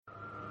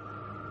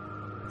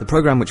The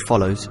programme which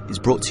follows is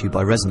brought to you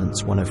by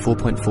Resonance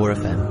 104.4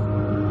 FM.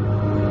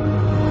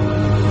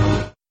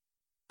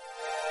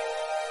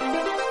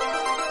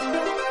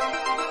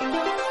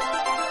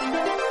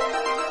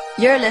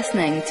 You're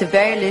listening to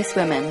Very Loose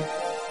Women.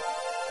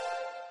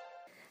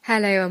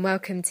 Hello and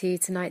welcome to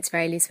tonight's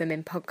Very Loose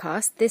Women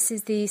podcast. This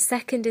is the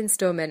second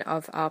instalment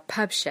of our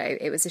pub show.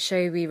 It was a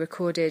show we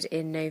recorded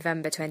in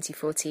November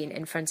 2014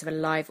 in front of a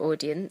live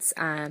audience.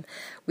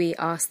 We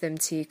asked them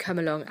to come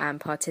along and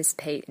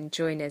participate and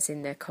join us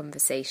in the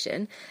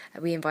conversation.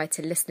 We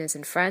invited listeners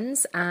and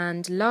friends,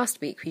 and last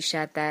week we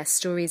shared their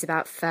stories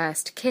about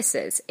first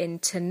kisses. In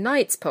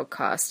tonight's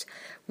podcast,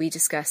 we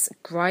discuss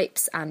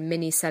gripes and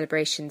mini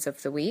celebrations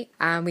of the week,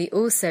 and we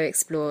also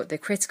explore the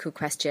critical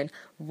question,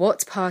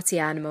 what party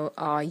animal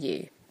are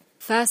you?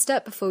 First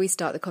up, before we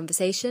start the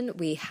conversation,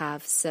 we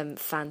have some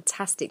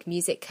fantastic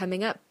music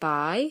coming up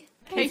by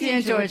Katie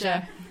and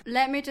Georgia.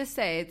 Let me just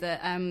say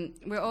that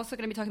we're also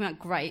going to be talking about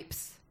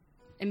gripes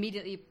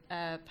immediately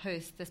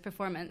post this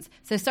performance.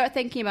 So start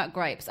thinking about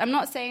gripes. I'm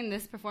not saying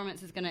this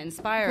performance is going to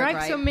inspire a gripe.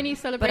 Gripes or mini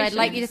celebrations. But I'd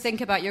like you to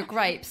think about your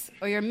gripes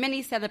or your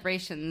mini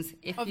celebrations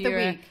if of you're...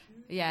 the week.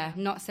 Yeah,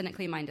 not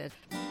cynically minded.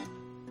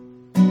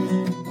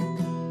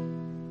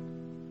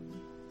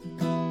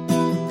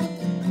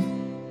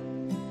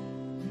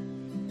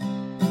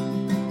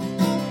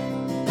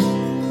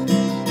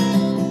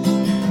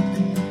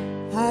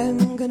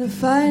 I'm gonna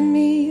find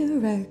me a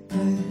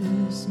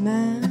reckless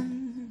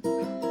man,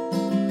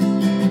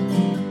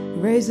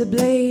 razor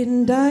blade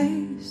and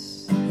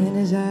dice in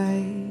his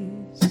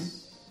eyes,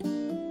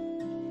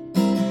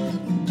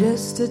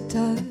 just a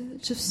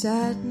touch of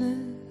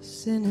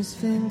sadness in his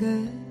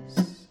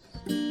fingers,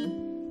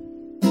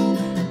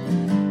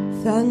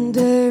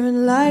 thunder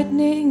and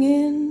lightning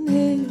in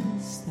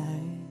his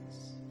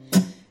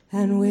thighs,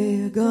 and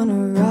we're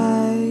gonna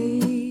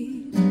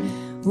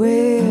ride,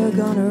 we're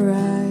gonna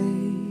ride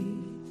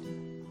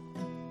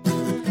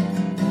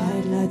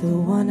like the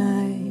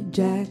one-eyed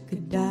jack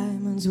of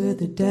diamonds with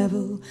the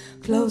devil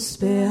close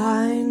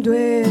behind,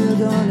 we're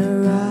gonna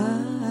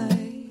ride.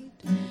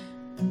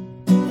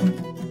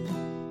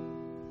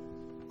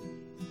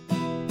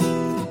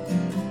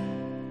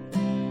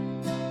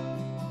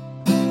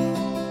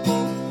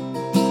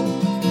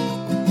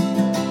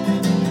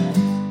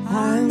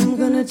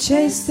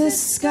 Chase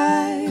this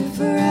sky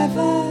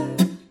forever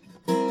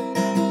with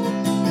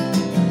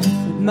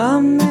my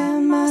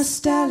man, my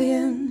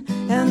stallion,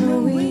 and the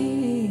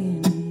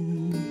wind.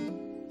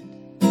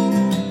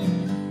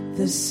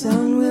 The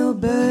sun will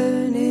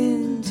burn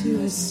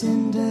into a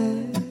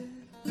cinder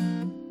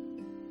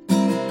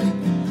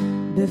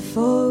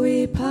before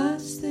we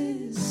pass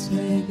this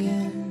way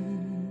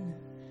again,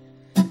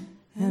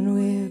 and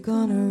we're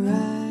gonna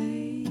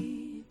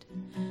ride,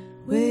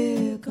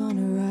 we're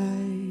gonna ride.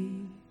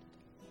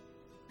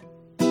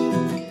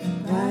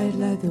 Ride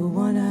like the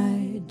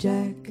one-eyed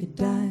jack of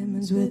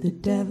diamonds with the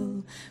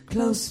devil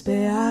close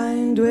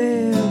behind.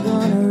 We're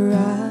gonna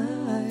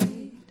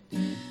ride,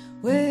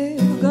 we're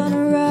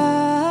gonna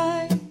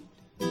ride.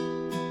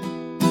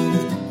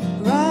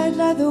 Ride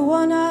like the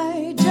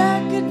one-eyed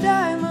jack of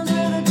diamonds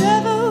with the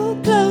devil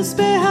close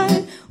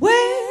behind.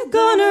 We're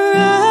gonna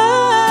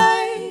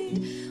ride,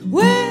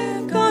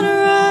 we're gonna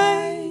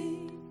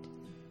ride.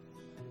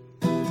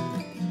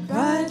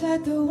 Ride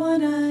like the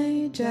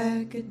one-eyed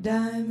jack of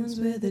diamonds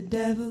with the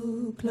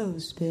devil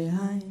close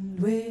behind.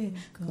 We're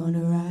gonna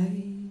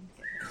ride.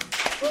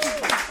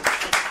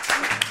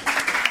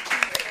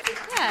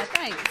 Yeah,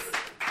 thanks.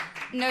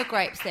 No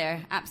gripes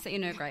there.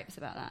 Absolutely no gripes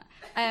about that.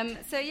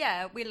 So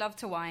yeah, we love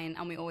to whine,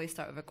 and we always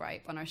start with a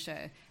gripe on our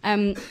show.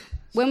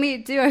 When we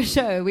do our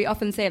show, we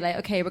often say, like,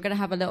 okay, we're going to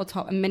have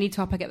a mini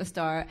topic at the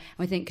start, and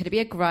we think, could it be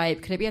a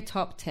gripe? Could it be a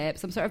top tip?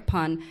 Some sort of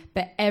pun.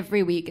 But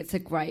every week it's a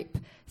gripe.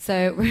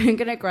 So we're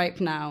going to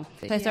gripe now.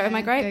 Should I start with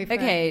my gripe?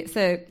 Okay,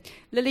 so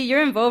Lily,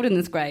 you're involved in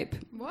this gripe.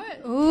 What?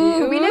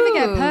 Ooh, we never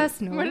get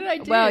personal. What did I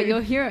do? Well,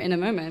 you'll hear it in a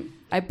moment.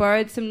 I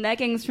borrowed some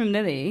leggings from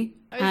Lily.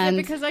 Oh, is it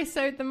because I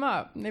sewed them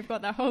up and they've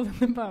got that hole in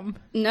the bum?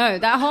 No,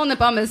 that hole in the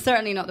bum is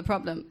certainly not the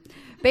problem.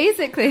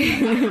 Basically,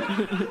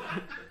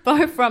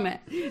 far from it.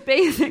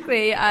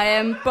 Basically,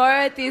 I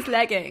borrowed these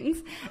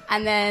leggings,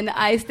 and then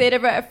I stayed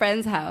over at a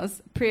friend's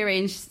house,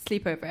 pre-arranged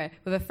sleepover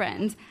with a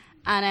friend.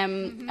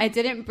 And I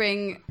didn't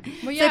bring...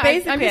 Well, yeah,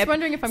 so I'm just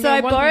wondering if I'm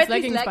going to want these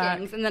leggings back.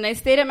 And then I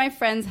stayed at my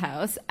friend's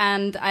house,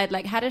 and I'd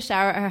had a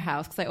shower at her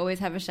house, because I always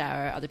have a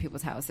shower at other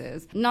people's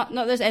houses. Not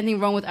there's anything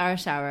wrong with our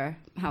shower,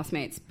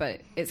 housemates,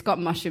 but it's got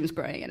mushrooms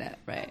growing in it,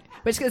 right?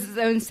 Which is its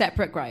own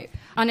separate gripe.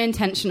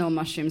 Unintentional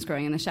mushrooms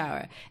growing in the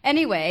shower.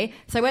 Anyway,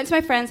 so I went to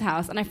my friend's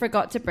house, and I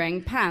forgot to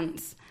bring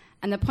pants.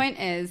 And the point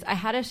is, I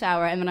had a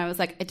shower, and then I was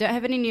like, I don't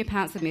have any new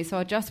pants with me, so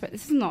I'll just wear...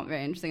 This is not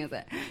very interesting, is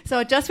it? So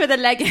I'll just wear the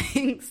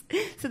leggings.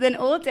 So then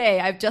all day,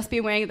 I've just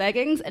been wearing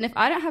leggings, and if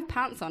I don't have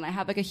pants on, I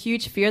have, a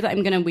huge fear that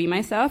I'm going to wee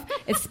myself,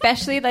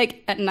 especially,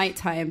 at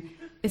nighttime,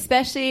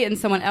 especially in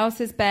someone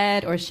else's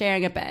bed or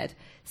sharing a bed.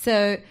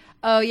 So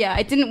Oh, yeah,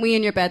 I didn't wee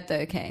in your bed, though,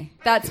 okay?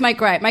 That's my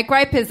gripe. My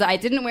gripe is that I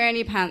didn't wear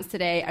any pants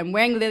today. I'm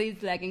wearing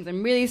Lily's leggings.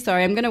 I'm really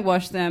sorry. I'm going to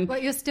wash them.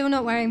 But you're still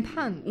not wearing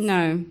pants?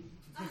 No.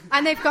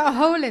 And they've got a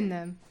hole in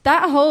them?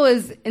 That hole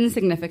is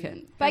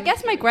insignificant. But I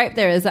guess my gripe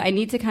there is that I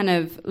need to kind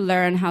of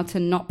learn how to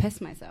not piss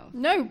myself.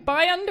 No,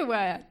 buy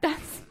underwear.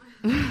 That's...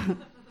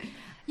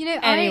 You know,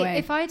 Anyway.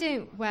 if I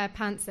don't wear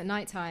pants at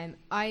nighttime,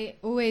 I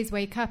always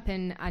wake up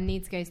and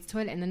need to go to the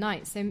toilet in the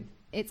night. So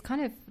it's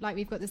kind of like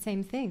we've got the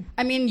same thing.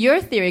 I mean,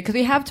 your theory, because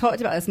we have talked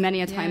about this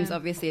many a times, Yeah.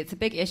 obviously, it's a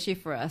big issue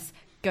for us.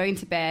 Going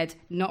to bed,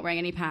 not wearing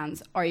any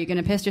pants, or are you going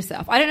to piss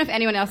yourself? I don't know if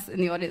anyone else in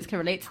the audience can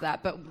relate to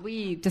that, but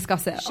we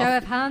discuss it. Show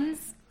of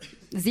hands?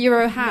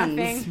 Zero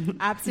hands. Nothing.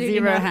 Absolutely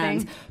Zero nothing.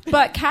 hands.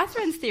 But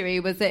Catherine's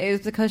theory was that it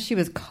was because she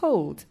was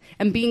cold,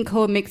 and being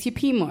cold makes you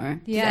pee more.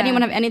 Yeah. Does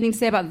anyone have anything to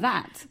say about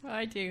that?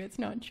 I do. It's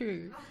not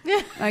true.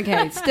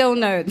 Okay, still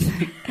no.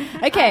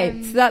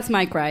 Okay, so that's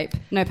my gripe.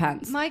 No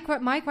pants. My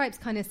gripe's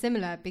kind of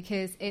similar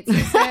because it's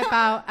also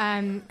about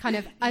kind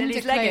of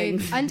Lily's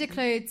leggings.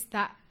 underclothes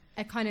that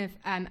are kind of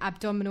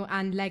abdominal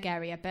and leg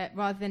area, but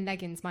rather than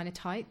leggings, mine are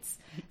tights.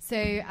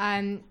 So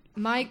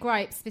my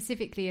gripe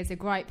specifically is a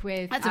gripe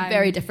with... That's a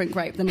very different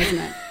gripe then, isn't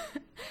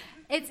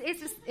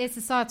it? It's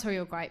a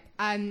sartorial gripe.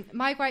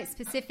 My gripe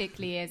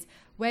specifically is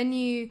when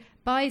you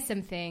buy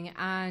something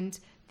and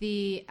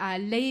the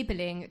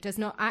labelling does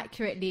not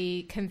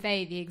accurately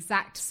convey the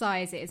exact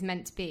size it is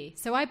meant to be.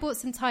 So I bought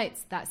some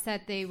tights that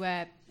said they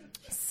were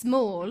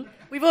small.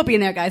 We've all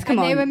been there, guys. Come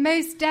and on. they were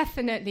most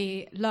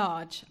definitely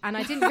large. And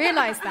I didn't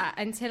realise that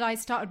until I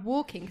started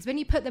walking. Because when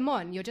you put them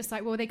on, you're just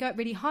like, well, they go up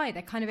really high.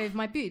 They're kind of over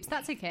my boobs.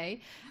 That's okay.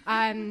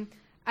 And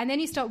then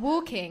you start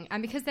walking.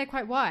 And because they're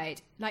quite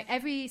wide, like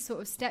every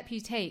sort of step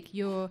you take,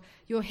 your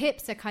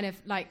hips are kind of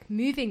like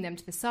moving them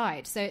to the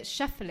side. So it's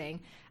shuffling.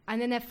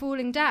 And then they're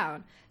falling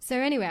down. So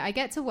anyway, I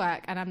get to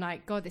work and I'm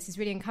like, God, this is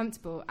really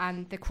uncomfortable.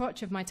 And the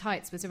crotch of my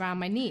tights was around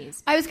my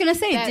knees. I was going to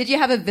say, did you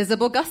have a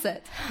visible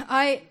gusset?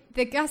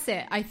 The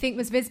gusset, I think,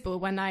 was visible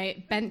when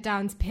I bent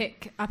down to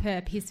pick up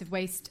a piece of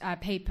waste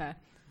paper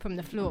from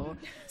the floor.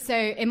 So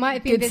it might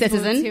have been Good visible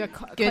citizen. to a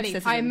Good colleague.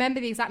 citizen. I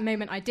remember the exact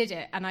moment I did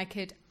it, and I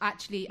could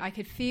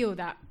feel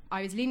that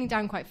I was leaning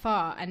down quite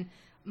far, and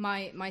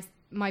my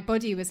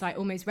body was like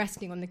almost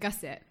resting on the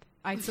gusset.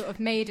 I sort of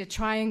made a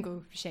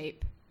triangle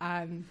shape.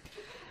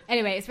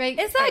 Anyway, it's very...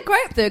 Is that a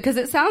gripe, though? Because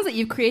it sounds like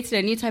you've created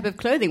a new type of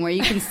clothing where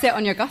you can sit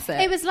on your gusset.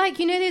 It was like,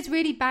 you know, those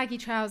really baggy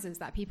trousers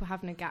that people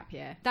have in a gap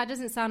year. That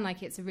doesn't sound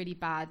like it's a really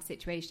bad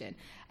situation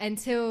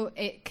until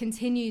they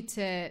continued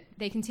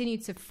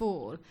to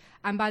fall.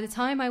 And by the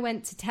time I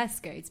went to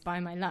Tesco to buy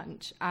my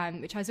lunch,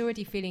 which I was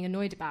already feeling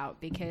annoyed about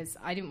because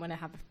I didn't want to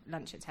have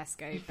lunch at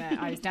Tesco, but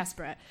I was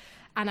desperate.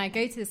 And I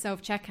go to the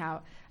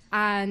self-checkout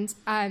and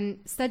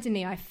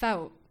suddenly I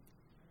felt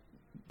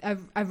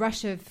a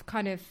rush of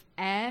kind of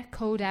air,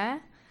 cold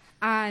air,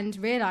 and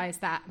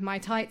realised that my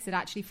tights had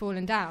actually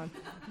fallen down.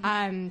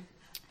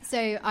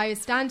 So I was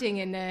standing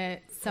in the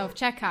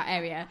self-checkout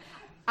area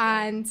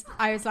and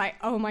I was like,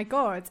 oh my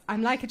God,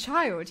 I'm like a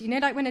child. You know,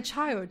 like when a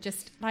child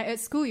just, like at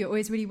school, you're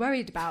always really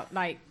worried about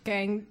like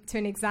going to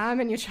an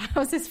exam and your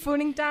trousers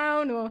falling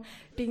down or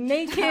being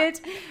naked.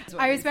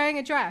 I was wearing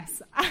a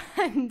dress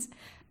and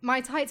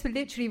my tights were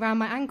literally around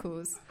my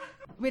ankles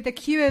with a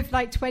queue of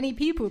like 20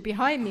 people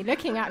behind me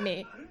looking at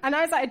me. And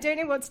I was like, I don't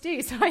know what to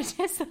do. So I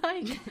just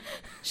like...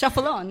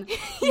 Shuffle on.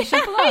 Yeah,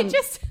 Shuffle on.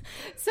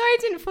 So I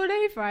didn't fall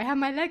over. I had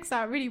my legs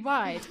out really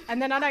wide. And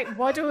then I like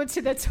waddled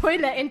to the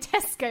toilet in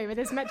Tesco with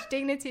as much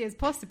dignity as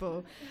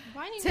possible.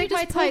 Why didn't Took you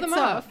my just pull tights them off.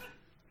 off?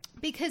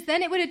 Because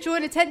then it would have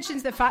drawn attention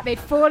to the fact they'd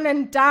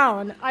fallen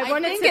down. I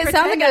wanted think to it sounds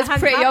like pretend it was hadn't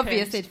pretty happened.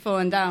 obvious they'd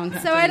fallen down.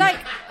 So I like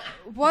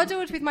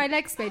waddled with my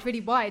legs spread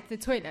really wide to the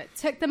toilet,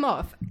 took them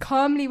off,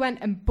 calmly went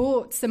and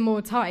bought some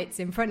more tights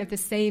in front of the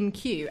same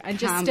queue and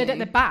just stood at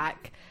the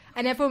back.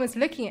 And everyone was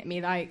looking at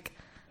me like,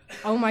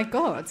 oh my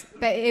God.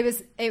 But it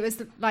was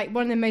like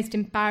one of the most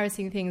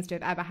embarrassing things to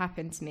have ever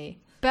happened to me.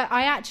 But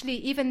I actually,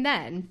 even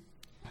then,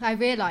 I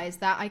realised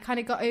that I kind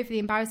of got over the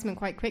embarrassment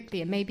quite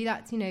quickly. And maybe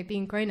that's, you know,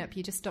 being grown up,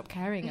 you just stop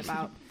caring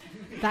about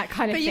that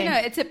kind of thing. But,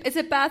 you know, it's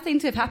a bad thing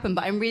to have happened,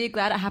 but I'm really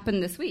glad it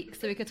happened this week,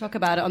 so we could talk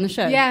about it on the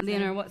show. Yeah.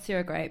 Leonor, what's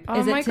your gripe? Oh,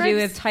 Is it my to do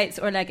gripe's- with tights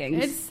or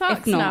leggings? It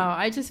sucks if not, now.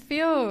 I just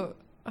feel...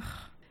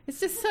 it's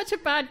just such a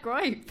bad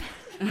gripe.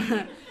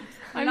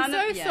 I'm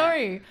so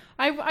sorry.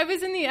 I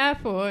was in the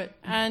airport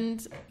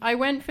and I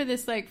went for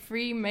this like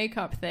free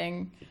makeup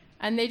thing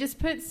and they just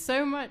put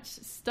so much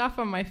stuff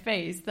on my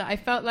face that I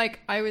felt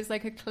like I was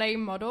like a clay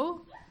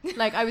model.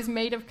 Like I was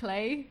made of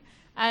clay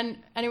and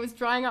it was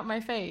drying up my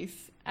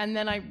face and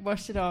then I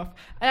washed it off.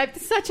 I have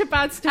such a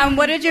bad story. And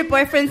what did your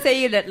boyfriend say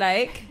you looked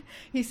like?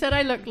 He said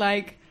I looked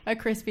like a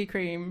Krispy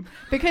Kreme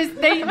because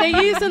they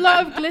used a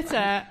lot of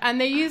glitter and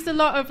they used a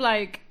lot of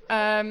like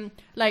lip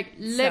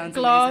Sounds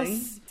gloss.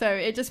 amazing. So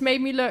it just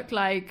made me look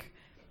like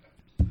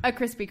A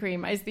Krispy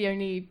Kreme is the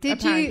only Did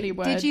apparently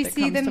word you that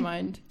see comes them to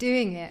mind.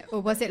 doing it, or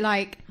was it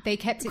like they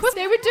kept it? Of course,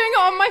 they were doing it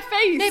on my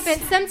face. No,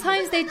 but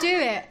sometimes they do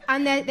it,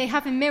 and they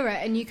have a mirror,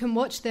 and you can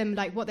watch them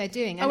like what they're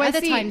doing. And other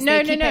times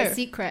they keep it a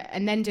secret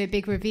and then do a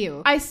big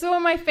reveal. I saw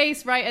my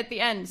face right at the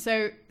end.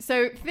 So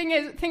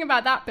thing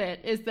about that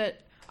bit is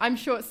that I'm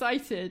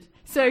short-sighted.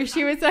 So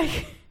she was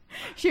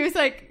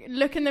like,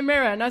 look in the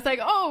mirror, and I was like,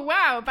 oh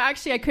wow, but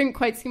actually I couldn't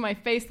quite see my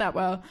face that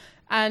well.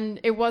 And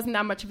it wasn't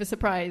that much of a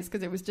surprise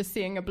because it was just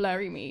seeing a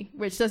blurry me,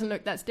 which doesn't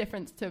look that's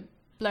different to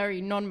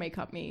blurry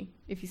non-makeup me,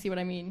 if you see what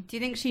I mean. Do you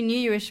think she knew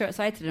you were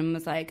short-sighted and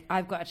was like,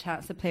 I've got a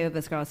chance to play with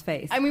this girl's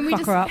face? I mean,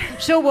 Fuck her up.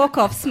 She'll walk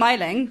off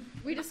smiling.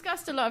 We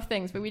discussed a lot of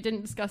things, but we didn't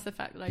discuss the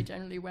fact that I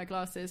generally wear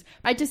glasses.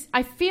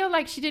 I feel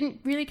like she didn't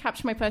really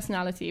capture my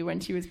personality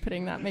when she was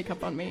putting that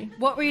makeup on me.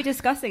 What were you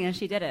discussing as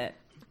she did it?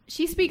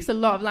 She speaks a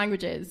lot of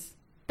languages.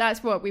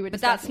 That's what we were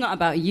discussing. But that's not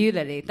about you,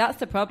 Lily. That's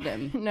the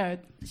problem. No,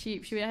 she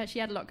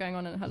had a lot going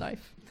on in her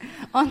life.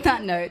 On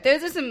that note,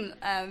 those are some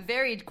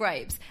varied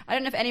gripes. I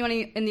don't know if anyone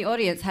in the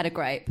audience had a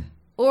gripe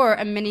or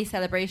a mini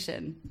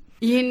celebration.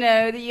 You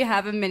know that you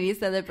have a mini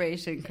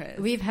celebration, Chris.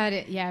 We've heard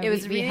it, yeah. It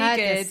was really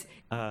good.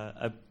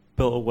 I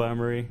built a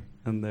wormery,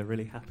 and they're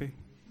really happy.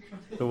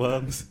 The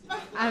worms.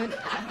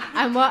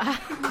 And what?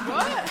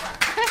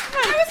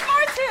 There was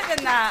more to it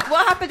than that.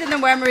 What happened in the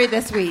wormery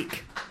this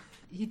week?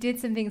 You did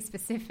something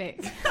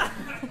specific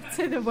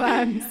to the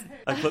worms.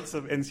 I put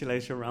some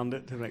insulation around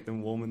it to make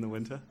them warm in the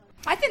winter.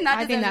 I think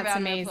that's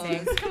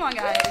amazing. Come on,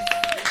 guys.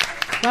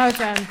 Well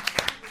done.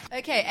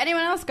 Okay,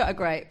 anyone else got a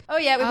gripe? Oh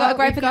yeah, we've got a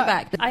gripe in the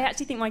back. I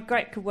actually think my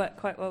gripe could work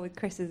quite well with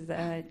Chris's.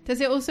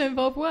 Does it also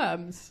involve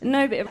worms?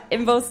 No, but it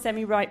involves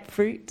semi-ripe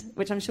fruit,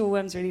 which I'm sure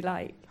worms really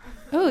like.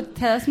 Oh,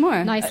 tell us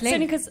more. Nice It's link.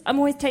 only because I'm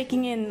always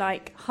taking in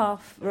like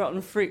half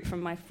rotten fruit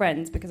from my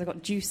friends because I've got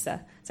juicer,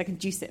 so I can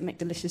juice it and make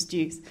delicious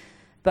juice.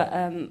 But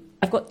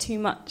I've got too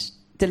much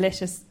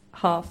delicious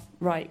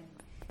half-ripe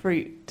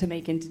fruit to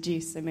make into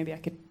juice, so maybe I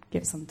could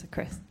give some to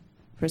Chris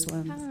for his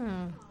worms.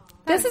 Oh,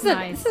 This is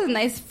nice. a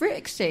nice fruit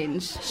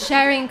exchange.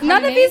 Sharing.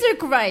 None of these are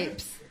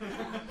gripes.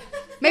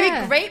 Maybe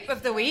Yeah. grape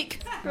of the week.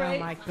 Oh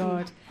my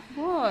god.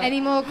 What? Any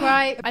more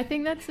gripe? I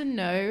think that's a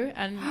no.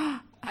 And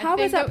How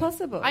is that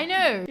possible? I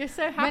know. You're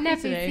so happy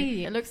Whenever you today.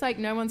 see. It looks like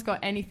no one's got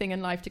anything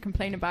in life to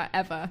complain about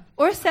ever.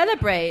 Or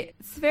celebrate.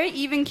 It's very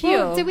even keel.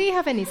 Well, do we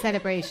have any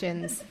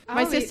celebrations?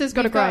 My sister's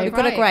got a we've got gripe. We've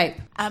got a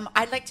gripe.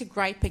 I'd like to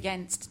gripe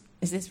against,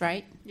 is this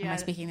right? Am Yeah. I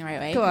speaking the right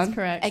way? Go on. That's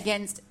correct.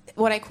 Against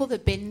what I call the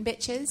bin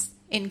bitches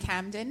in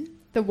Camden.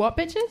 The what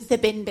bitches? The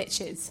bin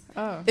bitches.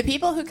 Oh. The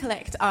people who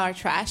collect our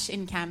trash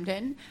in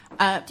Camden.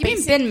 Do you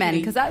mean bin men?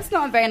 Because that's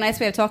not a very nice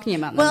way of talking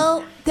about them.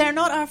 Well, they're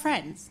not our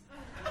friends.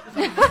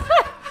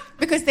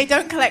 Because they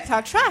don't collect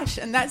our trash,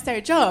 and that's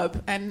their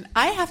job. And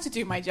I have to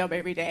do my job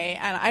every day,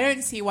 and I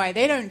don't see why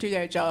they don't do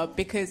their job,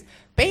 because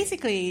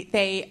basically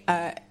they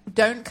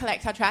don't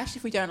collect our trash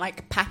if we don't,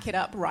 like, pack it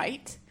up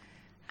right.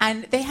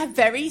 And they have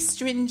very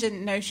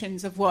stringent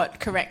notions of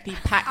what correctly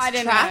packed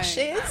trash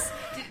is.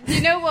 Do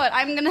you know what?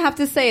 I'm going to have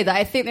to say that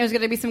I think there's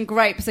going to be some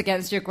gripes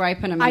against your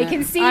gripe in a minute. I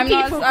can see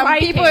people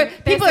griping. People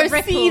There's are a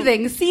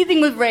ripple. seething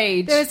with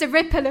rage. There's a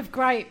ripple of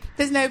gripe.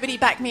 Does nobody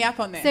back me up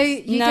on this? So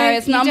you No, don't,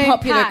 it's you an don't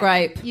unpopular pack.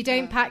 gripe. You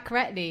don't pack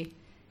correctly.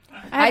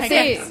 I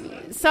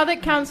think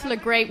Southwark Council are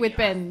great with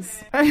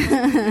bins.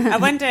 I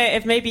wonder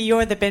if maybe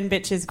you're the bin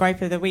bitches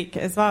gripe of the week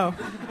as well.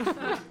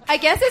 I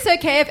guess it's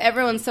okay if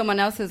everyone's someone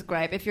else's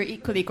gripe, if you're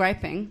equally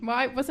griping.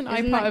 Why wasn't I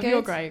Isn't part that of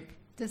your good? gripe?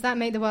 Does that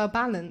make the world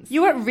balanced?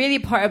 You weren't really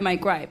part of my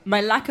gripe.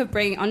 My lack of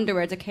bringing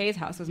underwear to Kay's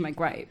house was my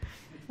gripe.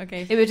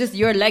 Okay. It was just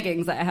your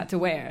leggings that I had to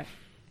wear.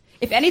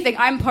 If anything,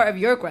 I'm part of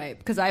your gripe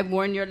because I've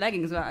worn your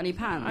leggings without any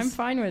pants. I'm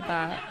fine with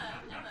that.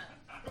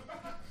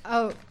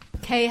 Oh,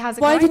 Kay has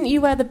a Why gripe? didn't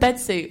you wear the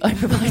bedsuit I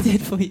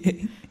provided for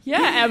you?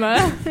 Yeah,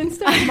 Emma.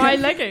 Instead of my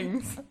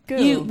leggings. Cool.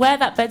 You wear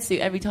that bedsuit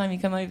every time you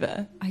come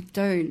over. I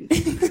don't.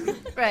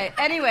 Right,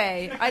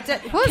 anyway,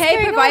 What's Kay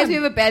going provides on? me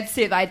with a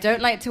bedsuit that I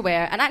don't like to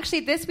wear. And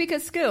actually, this week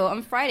at school,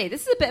 on Friday,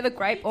 this is a bit of a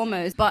gripe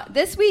almost, but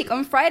this week,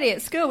 on Friday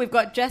at school, we've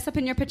got Dress Up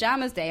in Your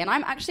Pajamas Day, and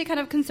I'm actually kind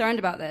of concerned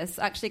about this.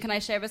 Actually, can I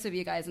share this with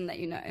you guys and let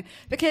you know?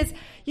 Because,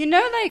 you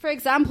know, like, for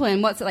example,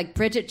 in what's it, like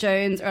Bridget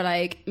Jones or,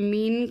 like,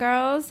 Mean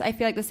Girls, I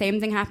feel like the same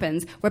thing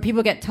happens, where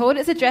people get told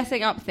it's a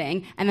dressing up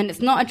thing, and then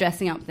it's not a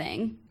dressing up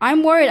thing.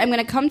 I'm worried I'm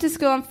going to come to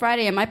school on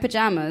Friday in my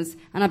pajamas,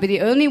 and I'll be the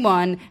only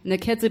one, and the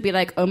kids will be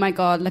like, oh my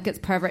God, look, it's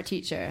pervert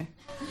teacher.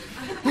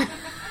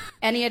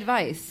 Any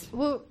advice?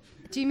 Well,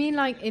 do you mean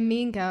like in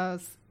Mean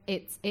Girls,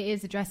 it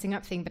is a dressing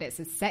up thing, but it's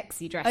a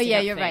sexy dressing up Oh yeah,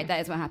 thing? you're right. That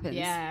is what happens.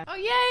 Yeah. Oh,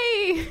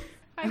 yay!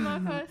 Hi,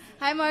 Marcos.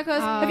 Hi, Marcos.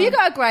 Have you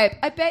got a gripe?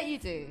 I bet you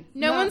do.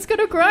 No one's got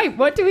a gripe.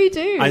 What do we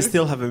do? I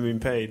still haven't been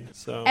paid,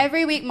 so...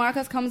 Every week,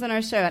 Marcos comes on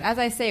our show, and as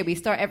I say, we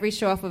start every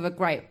show off with a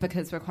gripe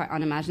because we're quite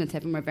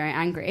unimaginative and we're very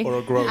angry. Or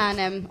a grope.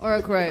 And, or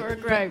a grope. Or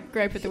a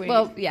gripe of the week.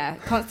 Well, yeah,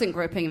 constant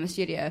groping in the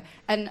studio.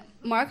 And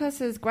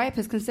Marcos's gripe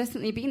has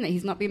consistently been that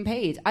he's not been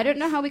paid. I don't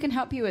know how we can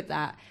help you with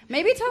that.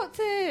 Maybe talk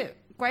to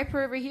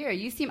Griper over here.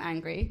 You seem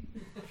angry.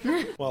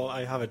 Well,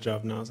 I have a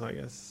job now, so I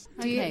guess.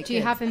 Do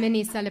you have a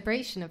mini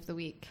celebration of the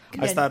week?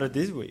 I started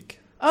this week.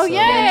 Oh, so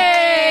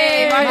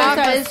yay! Margot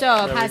started his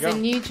job. Has a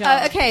new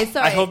job. Okay,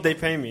 sorry. I hope they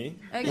pay me,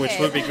 which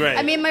would be great.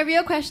 I mean, my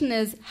real question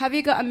is, have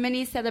you got a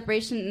mini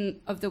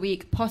celebration of the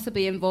week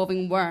possibly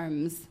involving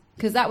worms?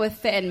 Because that would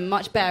fit in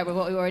much better with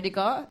what we already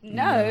got.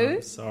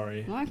 No.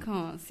 Sorry. I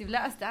can't. So you've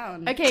let us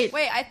down. Okay.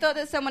 Wait, I thought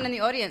that someone in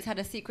the audience had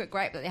a secret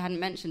gripe that they hadn't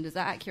mentioned. Is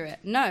that accurate?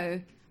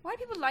 No. Why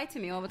do people lie to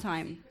me all the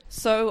time?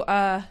 So,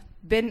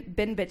 bin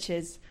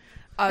bitches.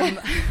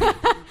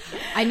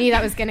 I knew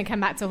that was going to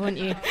come back to haunt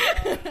you.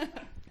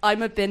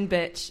 I'm a bin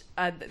bitch.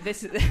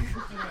 This is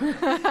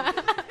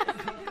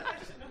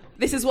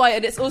this is why,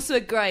 and it's also a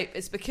gripe.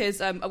 It's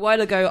because a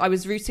while ago I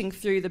was rooting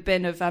through the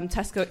bin of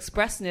Tesco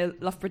Express near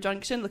Loughborough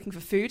Junction looking for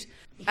food,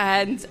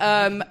 and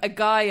a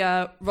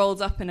guy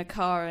rolls up in a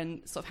car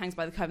and sort of hangs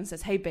by the curb and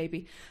says, "Hey,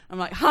 baby." I'm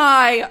like,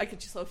 "Hi." I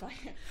could just sort of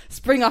like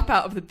spring up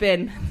out of the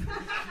bin,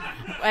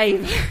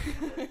 wave.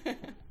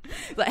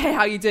 Like, "Hey,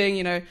 how you doing?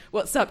 You know,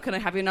 what's up? Can I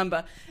have your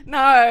number?"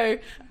 No.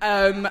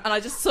 And I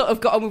just sort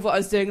of got on with what I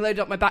was doing, loaded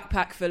up my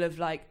backpack full of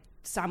like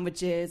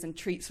sandwiches and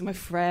treats for my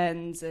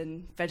friends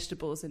and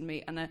vegetables and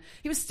meat, and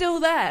he was still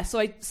there. So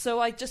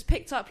I just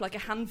picked up like a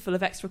handful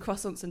of extra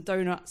croissants and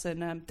donuts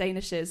and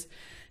Danishes,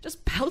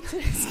 just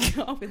pelted his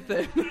car with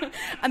them,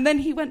 and then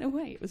he went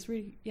away. It was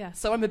really, yeah.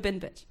 So I'm a bin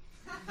bitch.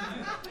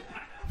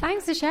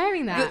 Thanks for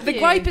sharing that. The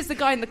gripe is the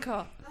guy in the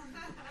car.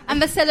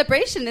 And the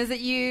celebration is that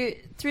you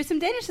threw some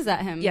Danishes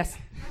at him. Yes.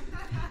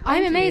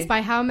 I'm amazed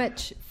by how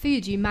much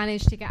food you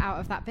managed to get out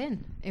of that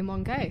bin in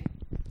one go.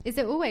 Is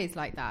it always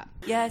like that?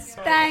 Yes.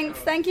 Thanks.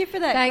 Thank you for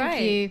that.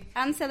 Thank you.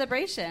 And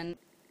celebration.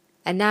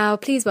 And now,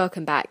 please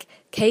welcome back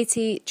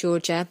Katie,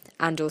 Georgia,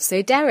 and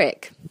also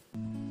Derek.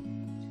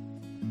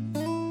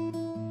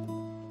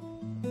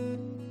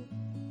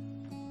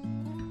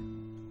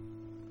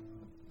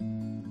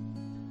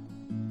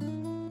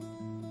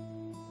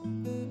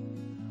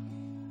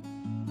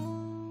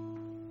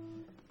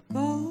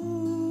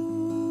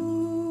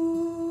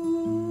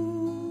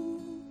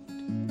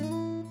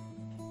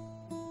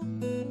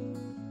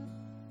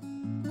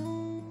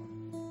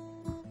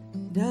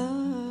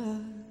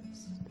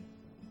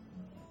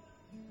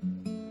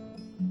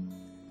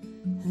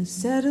 Has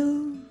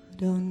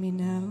settled on me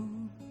now.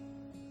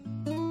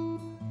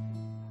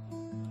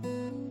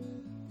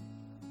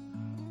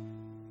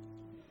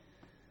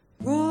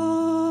 Brought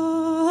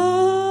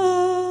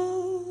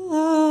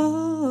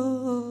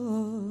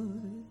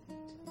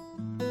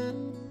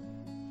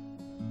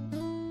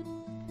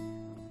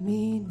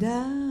me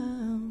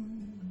down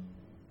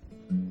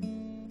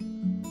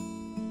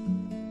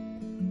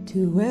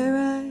to where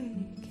I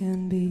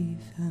can be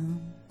found.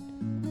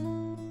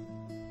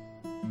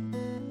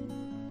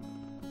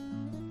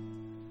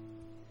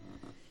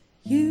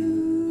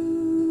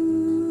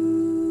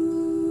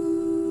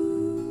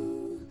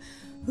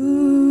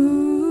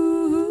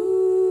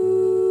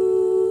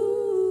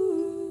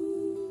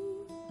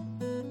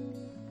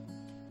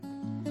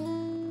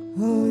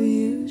 Oh,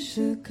 you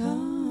should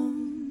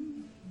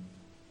come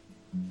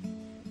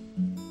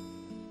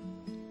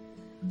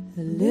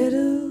a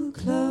little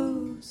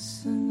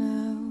closer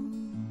now.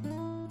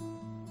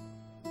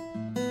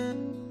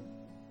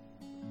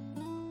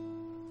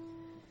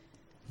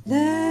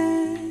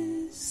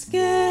 Let's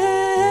get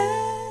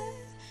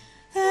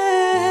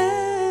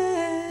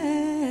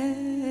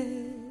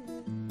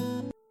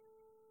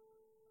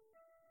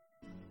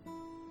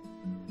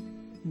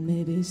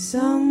maybe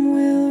some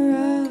will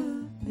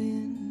rub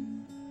in.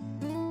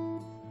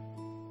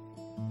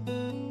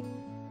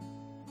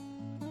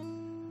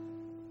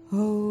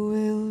 Oh,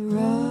 we'll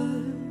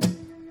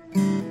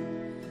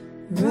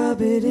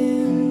rub it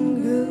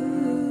in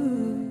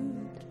good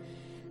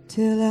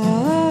till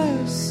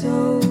our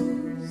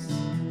souls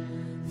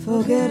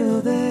forget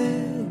all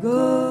their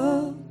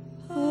goals.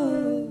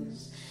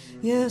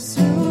 Yes,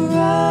 we'll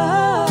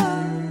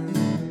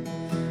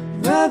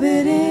rub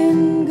it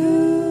in good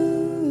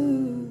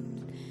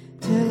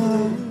till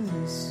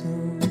our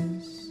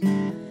souls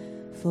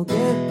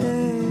forget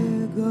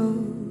their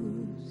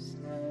goals.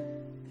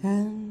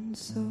 And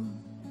so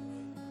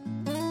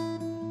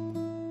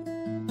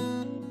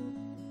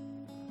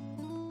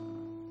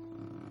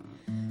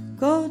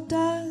gold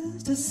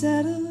dust has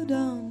settled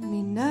on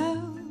me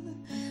now,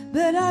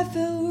 but I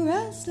feel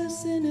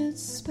restless in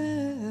its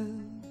spell.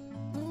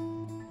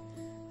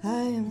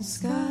 I am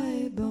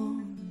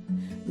skyborn,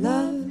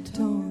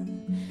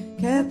 love-torn,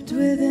 kept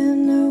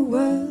within a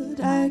world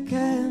I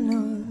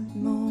cannot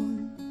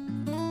mourn.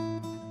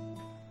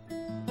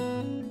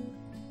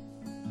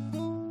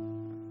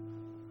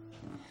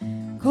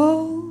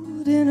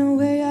 Cold in a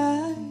way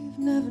I've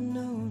never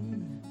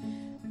known.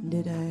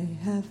 Did I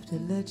have to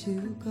let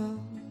you go?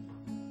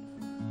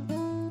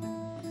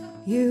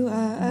 You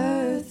are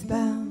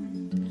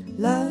earthbound,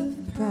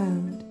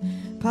 love-proud,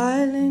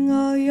 piling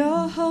all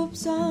your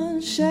hopes on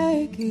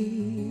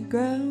shaky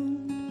ground.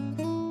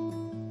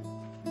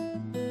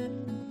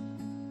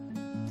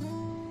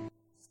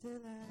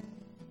 Still I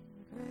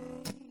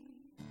crave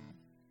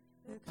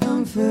the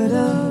comfort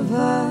of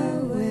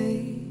our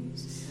way.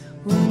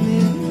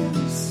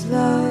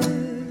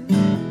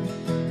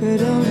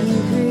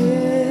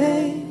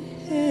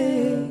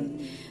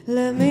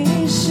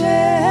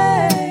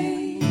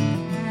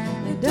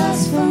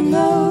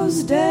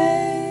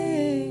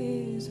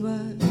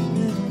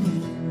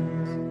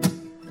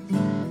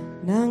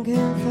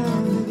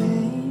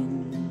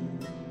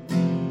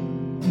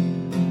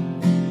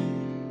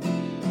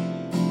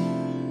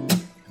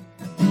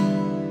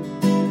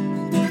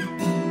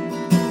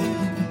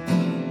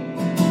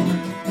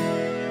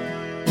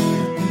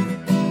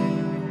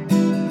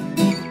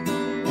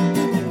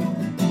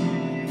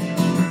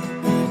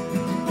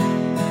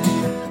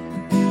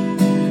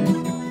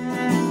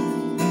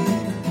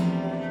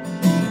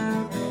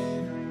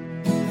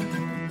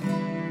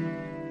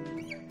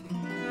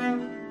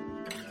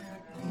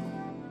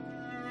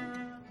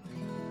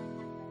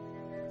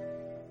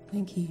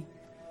 Thank you.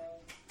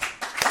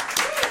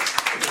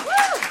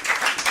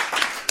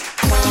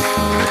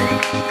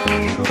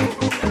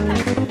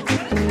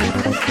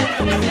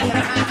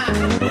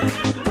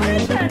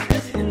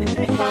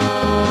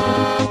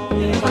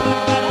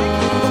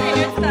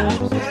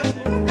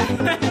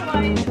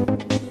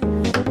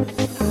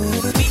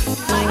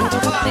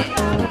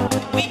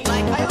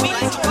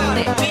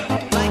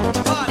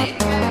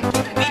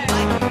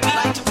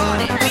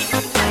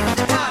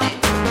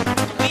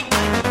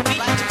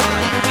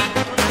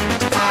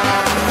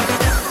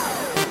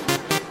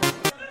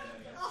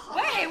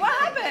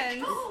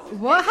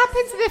 What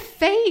happened to the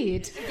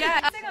fade?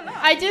 Yeah,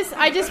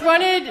 I just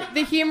wanted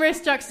the humorous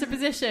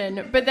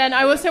juxtaposition, but then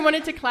I also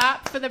wanted to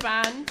clap for the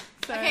band.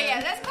 So. Okay,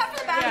 yeah, let's clap for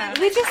the band.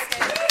 Yeah. We just.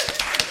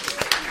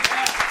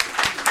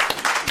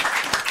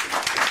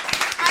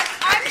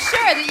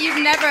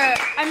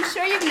 I'm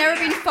sure you've never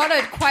been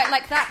followed quite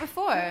like that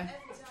before.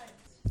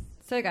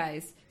 So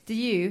guys, do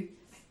you,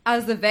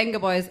 as the Venga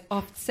Boys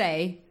oft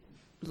say,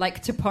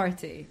 like to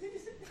party?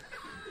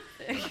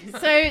 So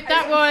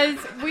that was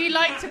We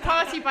Like to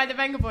Party by the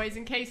Venga Boys,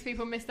 in case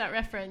people missed that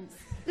reference.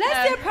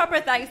 Let's do a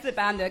proper thanks to the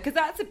band though, because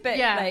that's a bit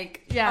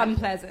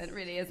unpleasant,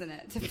 really, isn't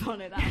it, to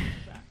follow that?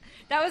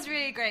 That was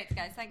really great,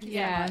 guys. Thank you so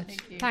much.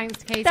 Thank you.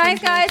 Thanks, Katie.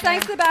 Thanks, guys.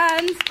 Thanks to the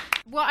band.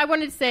 What I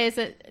wanted to say is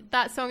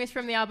that song is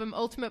from the album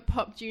Ultimate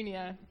Pop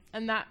Junior,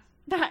 and that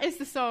is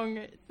the song.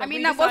 That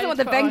wasn't what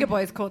the Venga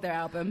Boys called their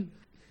album.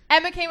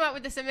 Emma came up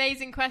with this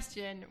amazing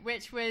question,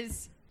 which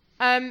was,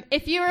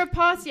 if you were a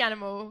party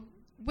animal,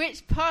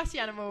 which party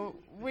animal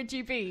would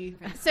you be?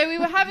 So we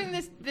were having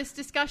this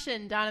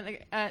discussion down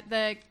at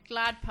the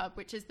Glad pub,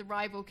 which is the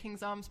rival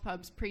King's Arms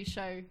pub's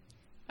pre-show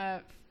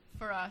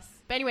for us.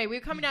 But anyway, we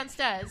were coming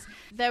downstairs.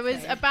 There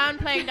was a band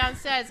playing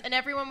downstairs, and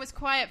everyone was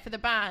quiet for the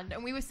band.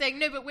 And we were saying,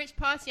 no, but which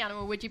party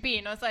animal would you be?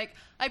 And I was like,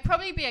 I'd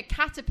probably be a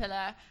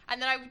caterpillar. And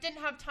then I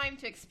didn't have time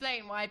to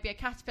explain why I'd be a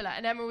caterpillar.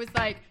 And Emma was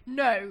like,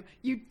 no,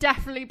 you'd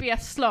definitely be a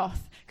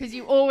sloth, because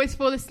you always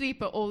fall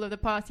asleep at all of the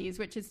parties,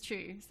 which is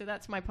true. So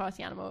that's my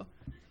party animal.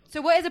 So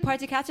what is a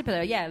party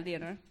caterpillar? Yeah,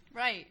 Leonor.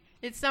 Right.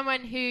 It's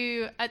someone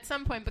who, at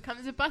some point,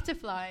 becomes a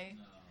butterfly.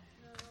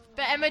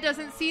 But Emma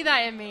doesn't see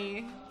that in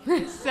me.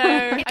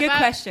 So Good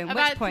question. Which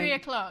about point? 3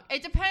 o'clock.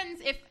 It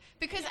depends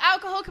because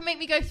alcohol can make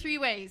me go 3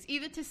 ways,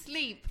 either to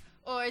sleep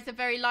or as a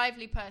very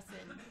lively person.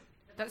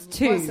 That's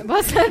 2.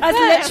 What's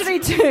That's literally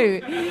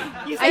 2.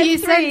 Are you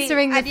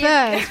censoring the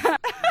third?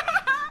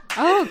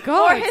 Oh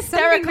God! Or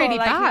hysterical, really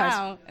like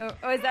bad. Now.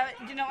 Or is that?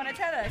 Do you not want to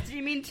tell us? Did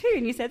you mean 2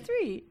 and you said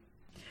 3?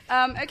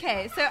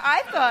 Okay, so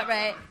I thought,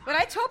 right, when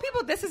I told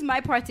people this is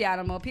my party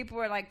animal, people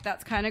were like,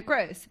 "That's kind of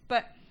gross."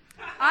 But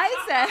I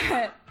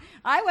said,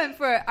 I went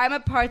for I'm a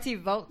party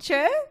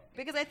vulture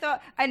because I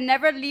thought I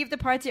never leave the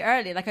party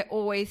early. Like I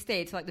always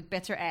stay to like the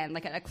bitter end,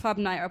 like at a club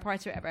night or a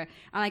party or whatever. And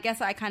I guess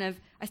I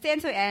stay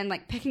until the end,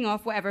 like picking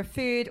off whatever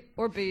food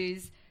or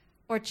booze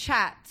or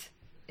chat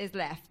is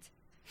left.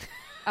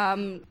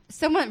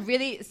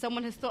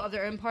 Someone has thought of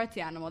their own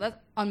party animal. That's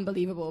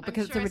unbelievable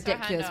because it's a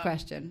ridiculous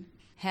question.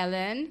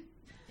 Helen,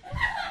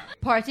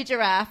 party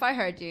giraffe. I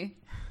heard you.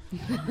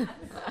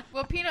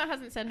 Well, Peanut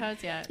hasn't said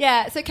hers yet.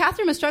 Yeah, so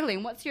Catherine was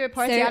struggling. What's your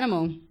party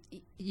animal?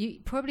 You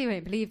probably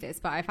won't believe this,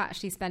 but I've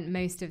actually spent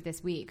most of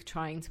this week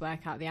trying to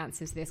work out the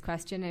answers to this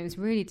question. It was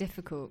really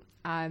difficult.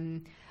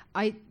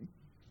 I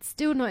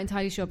still not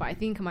entirely sure, but I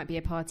think I might be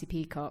a party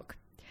peacock.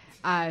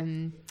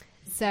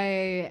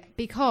 So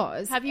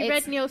because have you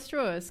read Neil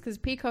Strauss? Because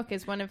peacock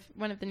is one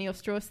of the Neil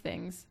Strauss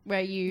things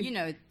where you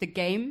know the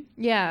game.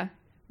 Yeah.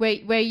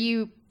 Where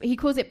he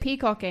calls it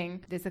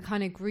peacocking. There's a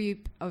kind of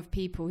group of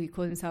people who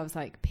call themselves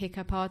like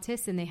pickup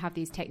artists, and they have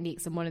these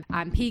techniques.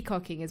 And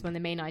peacocking is one of the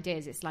main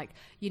ideas. It's like,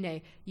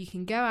 you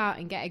can go out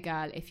and get a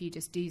girl if you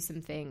just do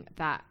something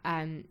that,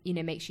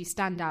 makes you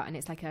stand out, and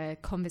it's like a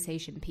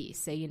conversation piece.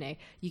 So, you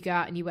go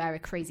out and you wear a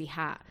crazy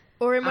hat.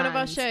 Or in one of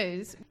our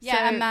shows.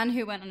 Yeah, a man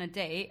who went on a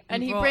date.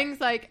 And he brings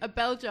like a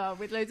bell jar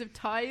with loads of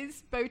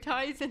bow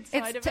ties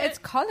inside of it. It's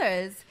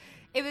collars.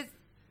 It was...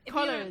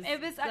 Collars.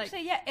 It was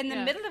actually, in the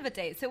middle of a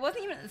date. So it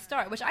wasn't even at the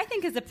start, which I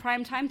think is the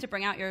prime time to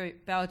bring out your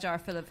bell jar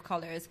full of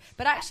collars.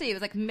 But actually, it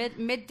was like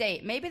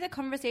mid-date. Maybe the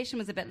conversation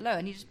was a bit low,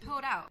 and he just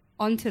pulled out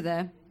onto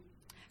the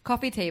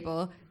coffee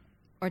table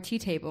or tea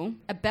table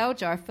a bell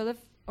jar full of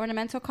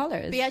ornamental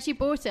collars. But he actually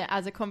bought it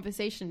as a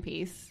conversation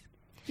piece.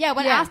 Yeah,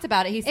 when asked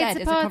about it, he said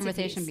it's a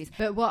conversation piece.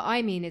 But what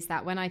I mean is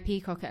that when I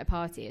peacock at a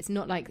party, it's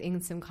not like in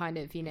some kind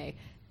of,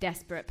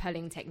 desperate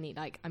pulling technique,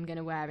 like I'm going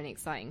to wear an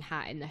exciting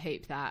hat in the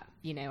hope that,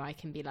 I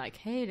can be like,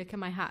 hey, look at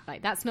my hat.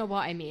 Like, that's not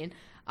what I mean.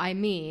 I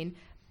mean,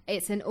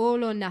 it's an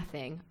all or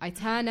nothing. I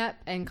turn up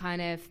and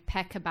kind of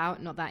peck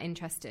about, not that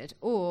interested.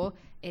 Or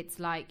it's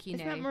like,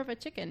 Isn't that more of a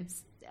chicken?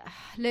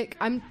 Look,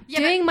 I'm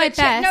doing my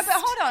best. No,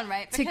 but hold on,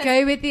 right? To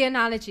go with the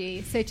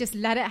analogy, so just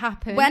let it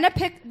happen.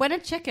 When a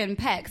chicken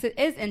pecks, it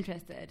is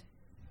interested.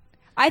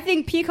 I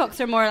think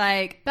peacocks are more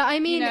like, but I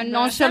mean,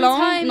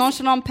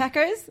 nonchalant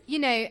peckers.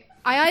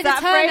 I either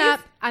turn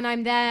up and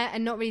I'm there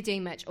and not really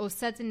doing much, or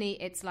suddenly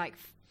it's like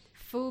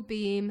full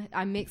beam.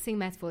 I'm mixing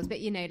metaphors, but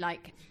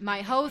like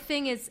my whole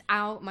thing is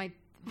out. My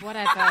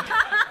whatever.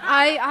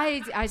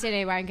 I don't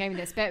know where I'm going with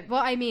this, but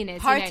what I mean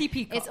is, Party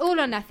peacock. It's all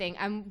or nothing,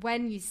 and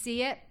when you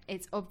see it,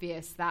 it's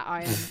obvious that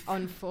I am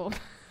on form.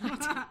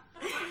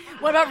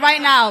 What about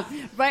right now?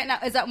 Right now,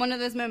 is that one of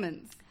those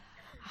moments?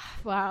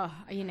 Well,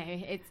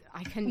 I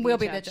couldn't. We'll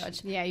be the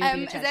judge. Yeah, you'll be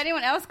the judge. Has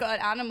anyone else got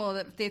an animal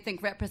that they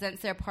think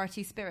represents their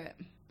party spirit?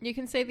 You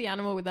can say the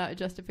animal without a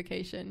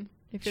justification.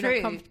 If True.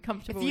 you're not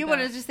comfortable if you with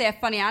want to just say a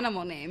funny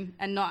animal name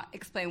and not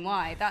explain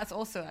why, that's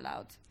also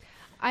allowed.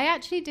 I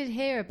actually did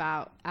hear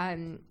about,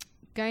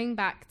 going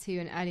back to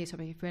an earlier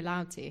topic, if we're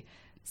allowed to,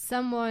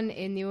 someone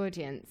in the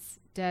audience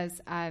does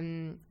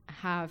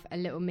have a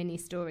little mini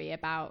story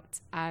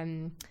about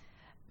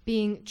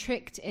being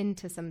tricked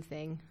into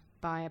something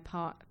by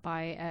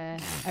a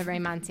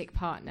romantic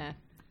partner.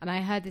 And I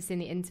heard this in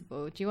the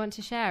interval. Do you want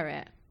to share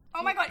it?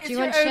 Oh my God, it's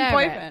your own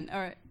boyfriend. All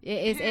right.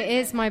 It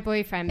is my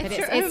boyfriend, but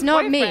It's it's your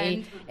not own me.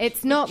 boyfriend.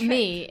 It's not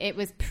me. It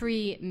was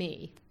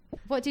pre-me.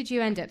 What did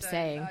you end up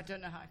saying? I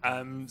don't know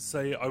how. So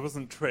I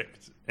wasn't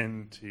tricked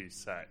into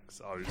sex.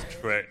 I was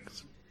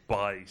tricked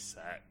by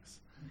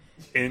sex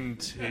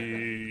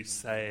into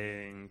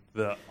saying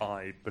that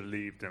I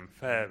believed in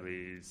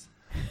fairies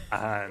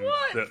and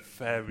that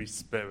fairy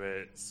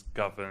spirits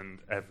governed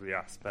every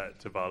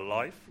aspect of our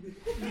life.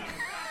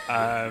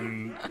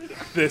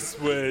 This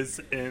was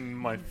in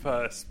my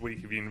first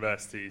week of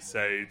university,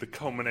 so the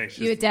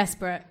culmination... You were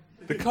desperate.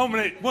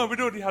 Well,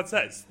 we'd already had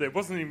sex. It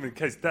wasn't even a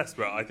case of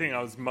desperate. I think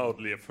I was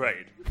mildly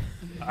afraid.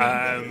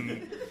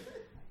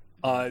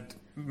 I'd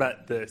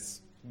met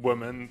this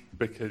woman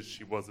because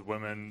she was a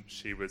woman.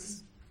 She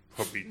was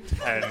probably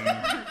 10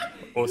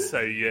 or so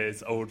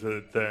years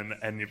older than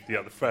any of the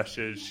other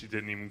freshers. She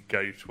didn't even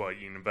go to our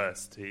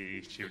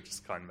university. She was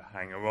just kind of a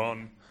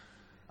hanger-on.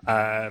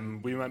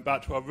 We went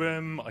back to our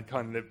room. I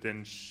kind of lived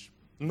in,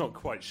 not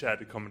quite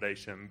shared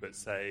accommodation, but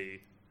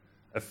say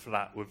a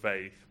flat with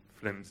very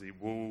flimsy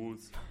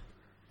walls.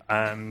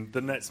 And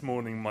the next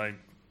morning, my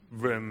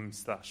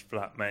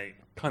room/flatmate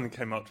kind of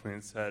came up to me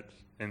and said,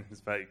 in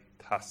his very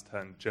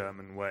taciturn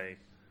German way,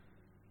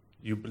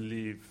 "You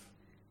believe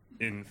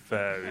in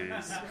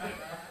fairies.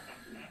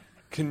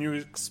 Can you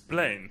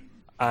explain?"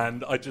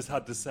 And I just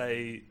had to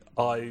say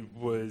I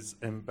was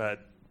in bed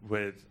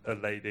with a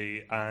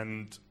lady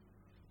and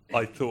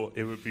I thought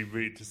it would be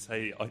rude to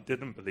say I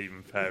didn't believe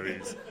in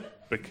fairies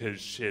because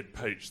she had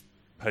posed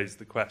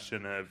the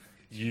question of,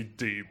 you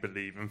do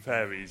believe in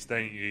fairies,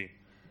 don't you?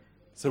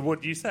 So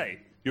what do you say?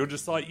 You're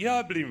just like, yeah,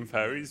 I believe in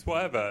fairies,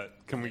 whatever.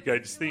 Can we go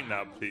to sleep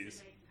now,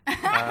 please?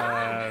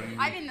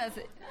 I didn't know.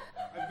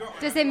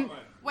 Does it...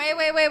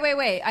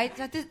 Wait.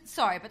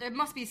 Sorry, but there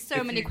must be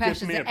so many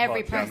questions that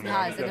every person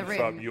has in the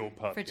room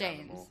for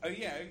James. Oh,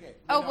 yeah, okay.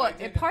 Oh,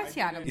 what? A party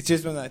animal? It's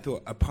just when I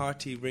thought, a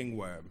party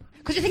ringworm.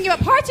 Because you're thinking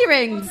about party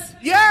rings.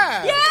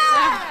 Yeah!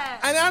 Yeah!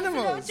 And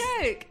animals. It's a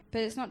little joke.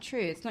 But it's not true.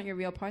 It's not your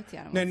real party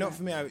animal. No, not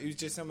for me. It was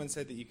just someone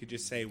said that you could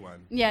just say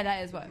one. Yeah,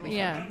 that is what.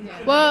 Yeah.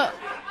 Well,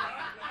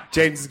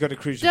 James has got a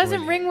crucial doesn't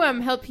point.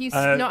 ringworm help you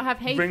not have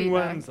hay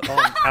ringworms fever?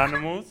 aren't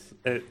animals.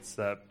 It's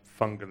a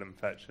fungal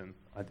infection.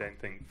 I don't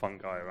think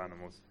fungi are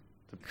animals.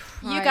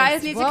 You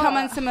guys need to come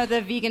on some of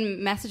the vegan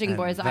messaging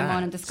boards that I'm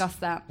on and discuss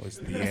that. It's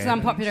an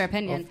unpopular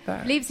opinion.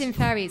 Believes in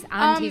fairies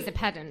and he's a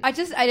pedant. I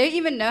don't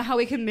even know how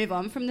we can move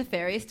on from the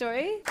fairy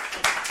story.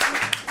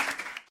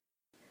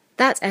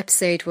 That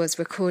episode was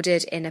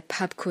recorded in a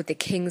pub called the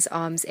King's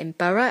Arms in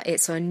Borough.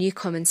 It's on New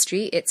Common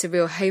Street. It's a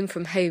real home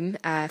from home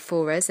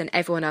for us and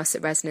everyone else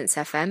at Resonance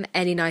FM.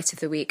 Any night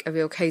of the week, a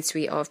real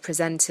coterie of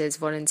presenters,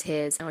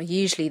 volunteers are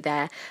usually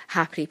there,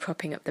 happily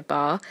propping up the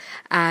bar.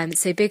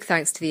 So big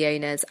thanks to the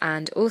owners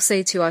and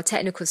also to our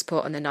technical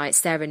support on the night,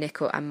 Sarah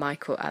Nichol and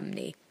Michael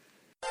Umney.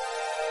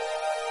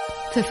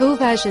 For full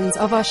versions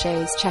of our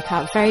shows, check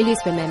out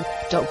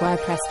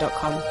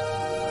veryloosewomen.wordpress.com.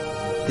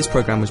 This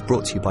programme was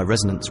brought to you by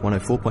Resonance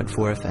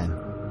 104.4 FM.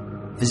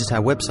 Visit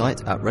our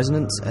website at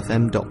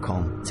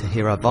resonancefm.com to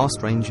hear our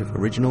vast range of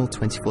original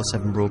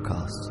 24/7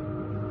 broadcasts.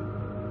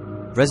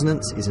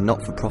 Resonance is a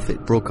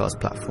not-for-profit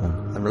broadcast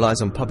platform and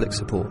relies on public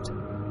support.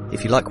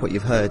 If you like what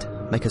you've heard,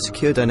 make a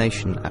secure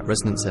donation at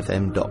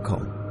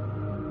resonancefm.com.